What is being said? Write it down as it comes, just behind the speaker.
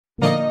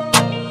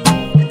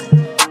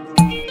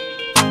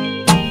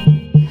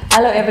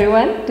Hello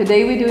everyone,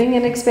 today we're doing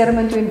an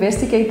experiment to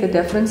investigate the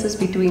differences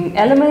between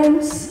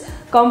elements,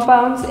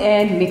 compounds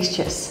and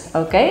mixtures,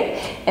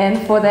 okay? And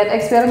for that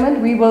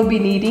experiment we will be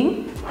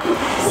needing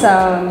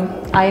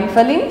some iron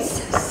fillings,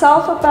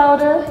 sulfur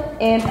powder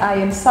and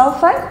iron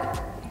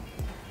sulfide,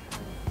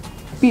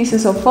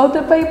 pieces of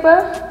filter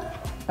paper,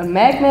 a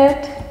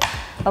magnet,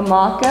 a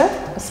marker,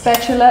 a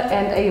spatula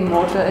and a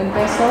mortar and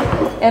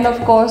pestle, and of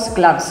course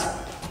gloves.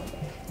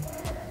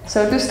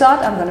 So to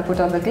start, I'm going to put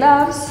on the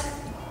gloves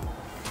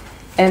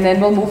and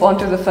then we'll move on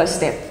to the first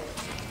step.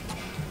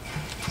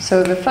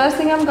 So the first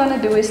thing I'm going to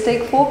do is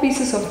take 4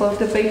 pieces of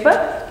filter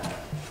paper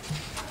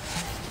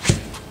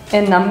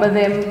and number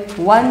them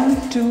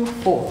 1, 2,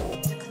 4.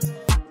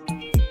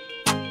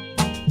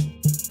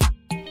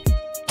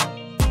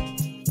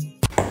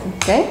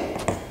 Okay.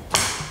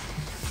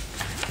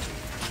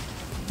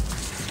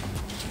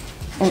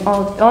 And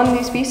on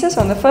these pieces,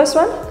 on the first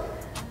one,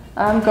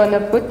 I'm going to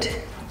put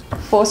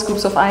 4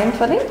 scoops of iron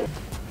filling.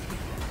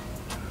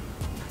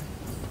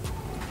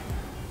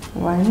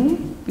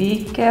 1.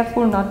 Be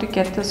careful not to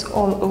get this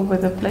all over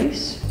the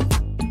place.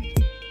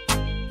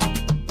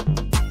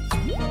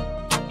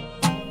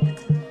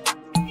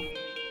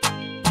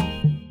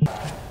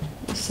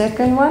 The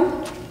second one,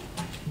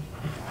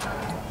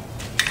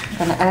 I'm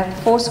going to add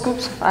 4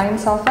 scoops of iron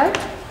sulfide.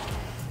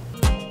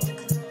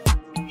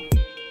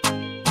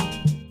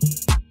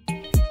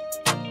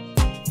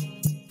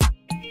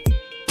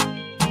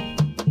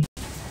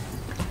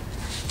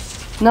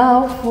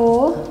 Now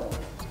for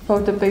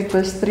filter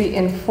papers 3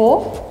 and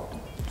 4.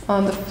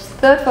 On the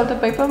third filter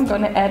paper I'm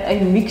going to add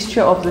a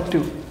mixture of the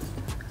two.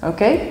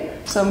 Okay,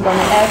 so I'm going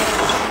to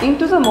add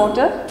into the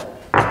mortar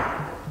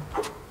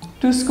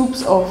 2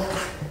 scoops of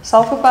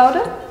sulfur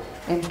powder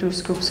and 2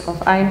 scoops of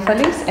iron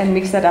fillings and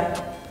mix that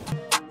up.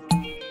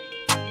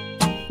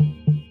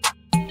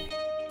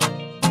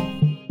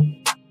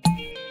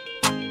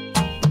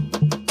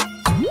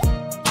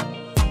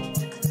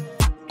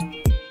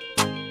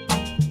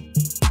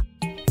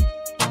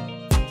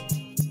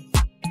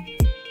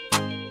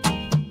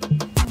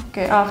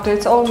 Okay, after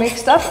it's all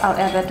mixed up, I'll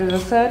add that to the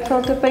third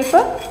filter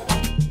paper.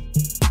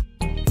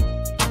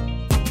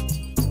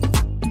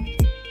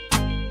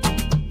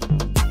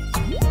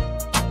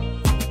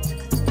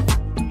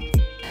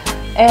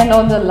 And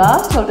on the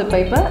last filter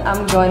paper,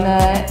 I'm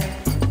gonna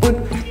put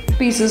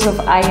pieces of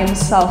iron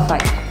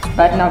sulfide.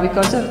 But now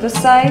because of the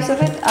size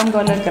of it, I'm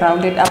gonna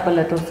ground it up a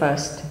little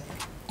first.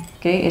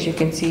 Okay, as you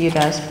can see, it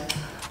does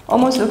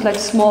almost look like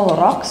small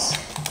rocks.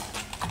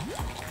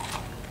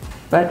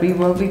 But we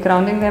will be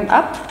grounding them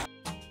up.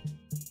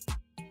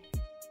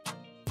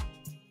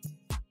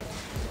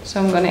 So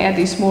I'm going to add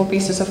these small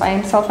pieces of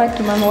iron sulfide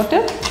to my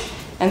mortar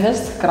and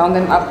just ground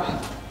them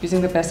up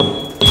using the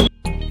pestle.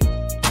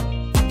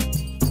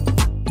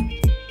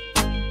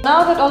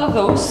 Now that all of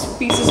those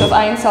pieces of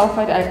iron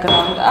sulfide are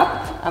ground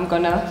up, I'm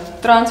going to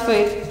transfer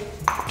it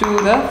to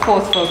the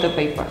 4th filter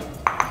paper.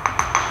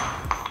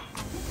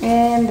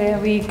 And there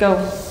we go.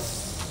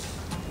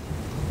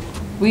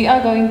 We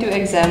are going to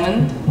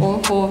examine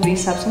all 4 of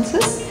these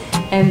substances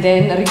and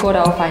then record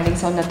our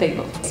findings on the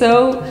table.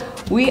 So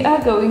we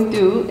are going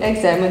to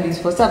examine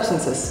these 4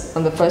 substances.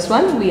 On the first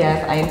one we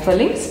have iron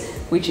fillings,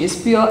 which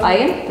is pure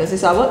iron. This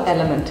is our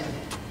element.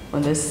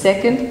 On the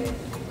second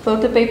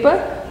filter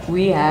paper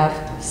we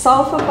have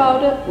sulfur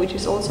powder, which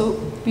is also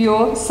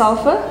pure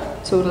sulfur.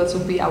 So this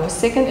will be our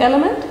second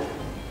element.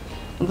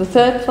 On the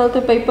third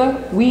filter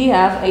paper we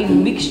have a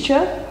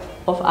mixture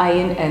of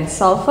iron and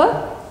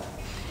sulfur.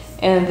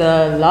 And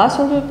the last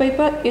filter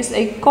paper is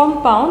a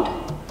compound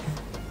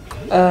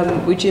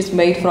which is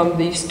made from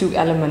these 2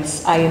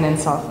 elements, iron and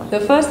sulfur.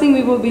 The first thing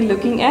we will be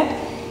looking at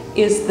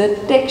is the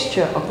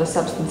texture of the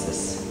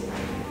substances.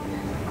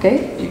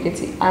 Okay, you can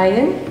see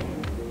iron,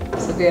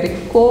 it's a very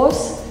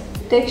coarse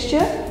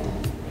texture.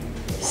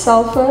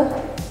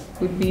 Sulfur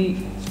would be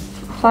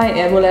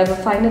fine, will have a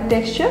finer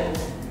texture.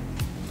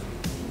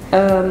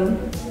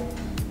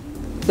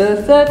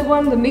 The third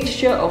one, the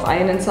mixture of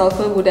iron and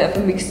sulfur, would have a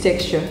mixed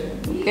texture.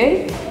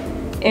 Okay,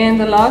 and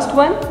the last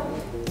one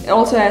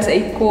also has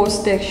a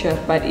coarse texture,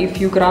 but if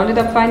you ground it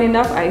up fine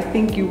enough, I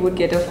think you would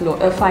get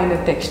a finer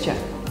texture.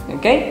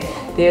 Okay,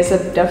 there's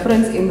a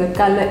difference in the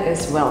color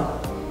as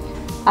well.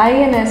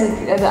 Iron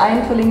the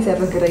iron fillings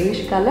have a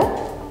grayish color.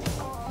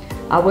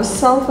 Our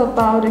sulfur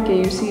powder, can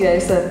you see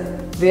there's a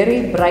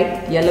very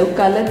bright yellow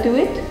color to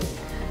it.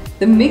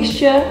 The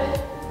mixture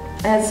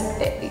has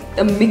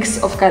a mix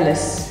of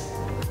colors.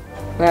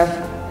 We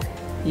have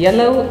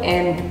yellow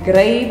and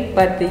grey,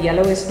 but the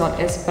yellow is not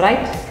as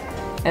bright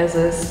as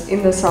is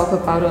in the sulfur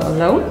powder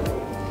alone.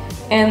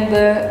 And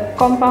the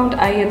compound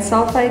iron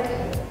sulfide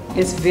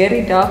is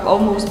very dark,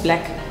 almost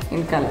black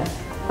in color.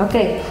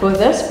 Okay, for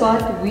this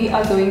part we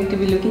are going to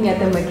be looking at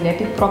the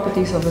magnetic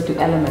properties of the 2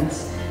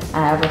 elements.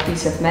 I have a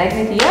piece of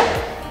magnet here,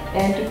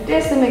 and to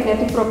test the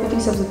magnetic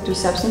properties of the 2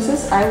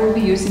 substances I will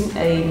be using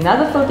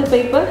another filter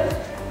paper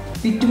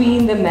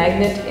between the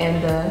magnet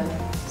and the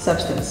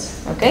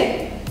substance.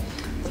 Okay,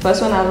 the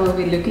first one I will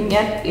be looking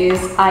at is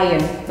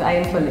iron, the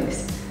iron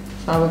fillings.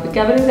 So I will be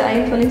covering the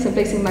iron fillings and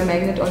placing my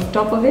magnet on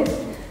top of it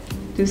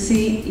to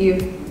see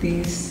if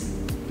these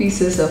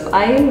pieces of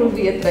iron will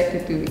be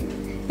attracted to it.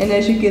 And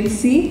as you can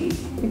see,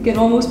 you can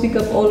almost pick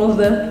up all of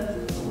the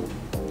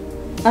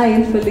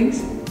iron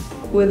fillings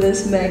with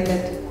this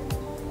magnet.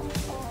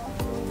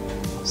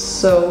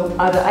 So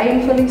are the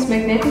iron fillings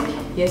magnetic?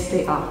 Yes,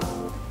 they are.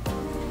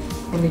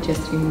 Let me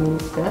just remove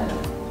the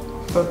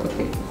photo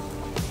paper.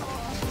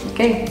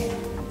 Okay.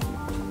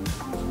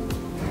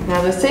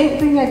 Now the same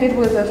thing I did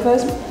with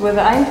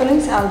the iron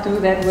fillings, I'll do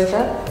that with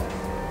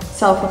the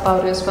sulfur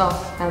powder as well.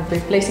 I'm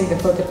placing the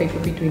photo paper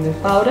between the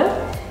powder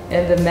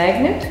and the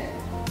magnet.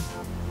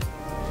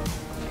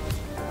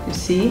 You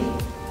see?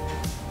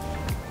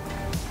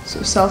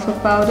 So sulfur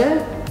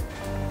powder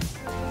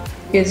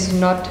is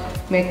not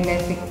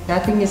magnetic.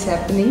 Nothing is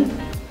happening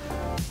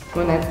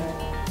when I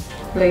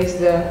place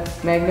the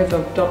magnet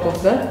on top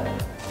of the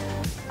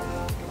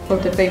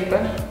photo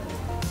paper.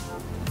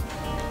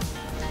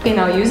 Okay,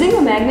 now using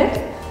a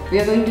magnet, we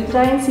are going to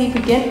try and see if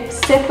we can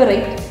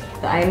separate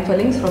the iron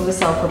fillings from the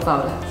sulfur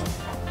powder.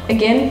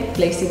 Again,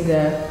 placing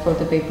the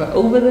photo paper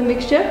over the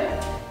mixture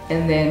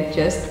and then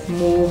just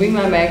moving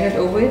my magnet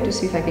over it to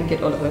see if I can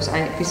get all of those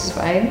pieces of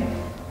iron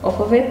off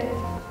of it.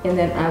 And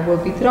then I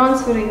will be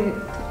transferring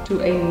it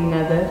to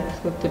another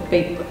photo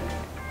paper.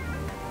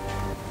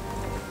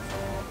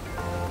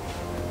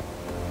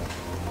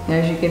 Now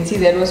as you can see,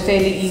 that was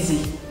fairly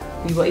easy.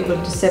 We were able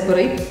to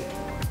separate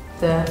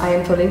the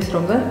iron fillings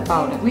from the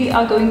powder. We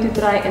are going to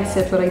try and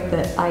separate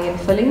the iron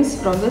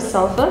fillings from the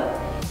sulfur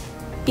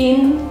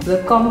in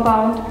the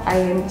compound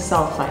iron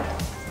sulfide.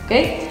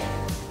 Okay,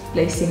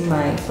 placing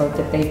my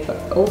photo paper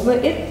over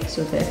it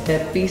so that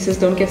the pieces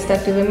don't get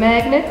stuck to the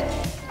magnet,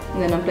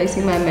 and then I'm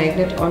placing my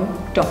magnet on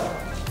top.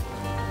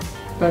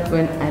 But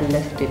when I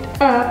lift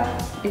it up,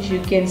 as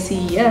you can see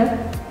here,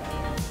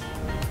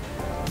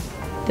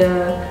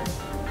 the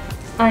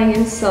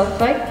iron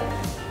sulfide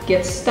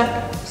gets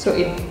stuck. So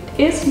it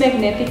is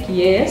magnetic,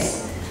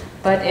 yes,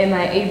 but am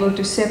I able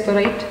to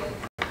separate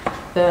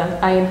the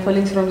iron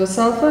fillings from the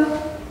sulfur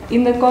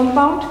in the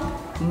compound?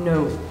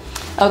 No.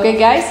 Okay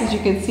guys, as you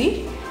can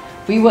see,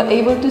 we were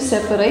able to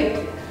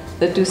separate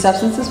the two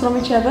substances from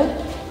each other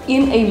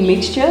in a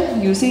mixture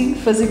using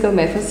physical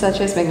methods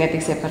such as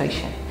magnetic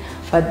separation.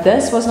 But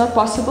this was not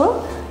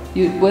possible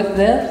with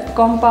the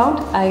compound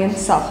iron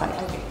sulfide.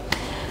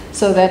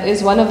 So that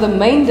is one of the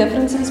main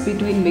differences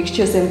between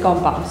mixtures and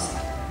compounds.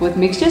 With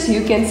mixtures,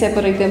 you can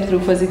separate them through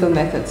physical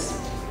methods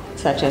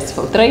such as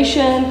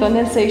filtration,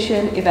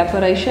 condensation,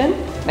 evaporation,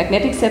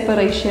 magnetic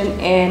separation,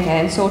 and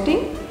hand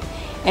sorting.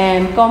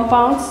 And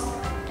compounds,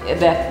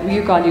 that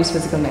you can't use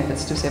physical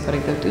methods to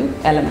separate the two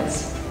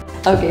elements.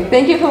 Okay,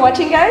 thank you for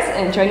watching guys,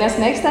 and join us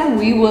next time.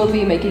 We will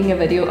be making a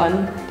video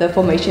on the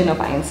formation of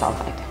iron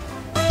sulfide.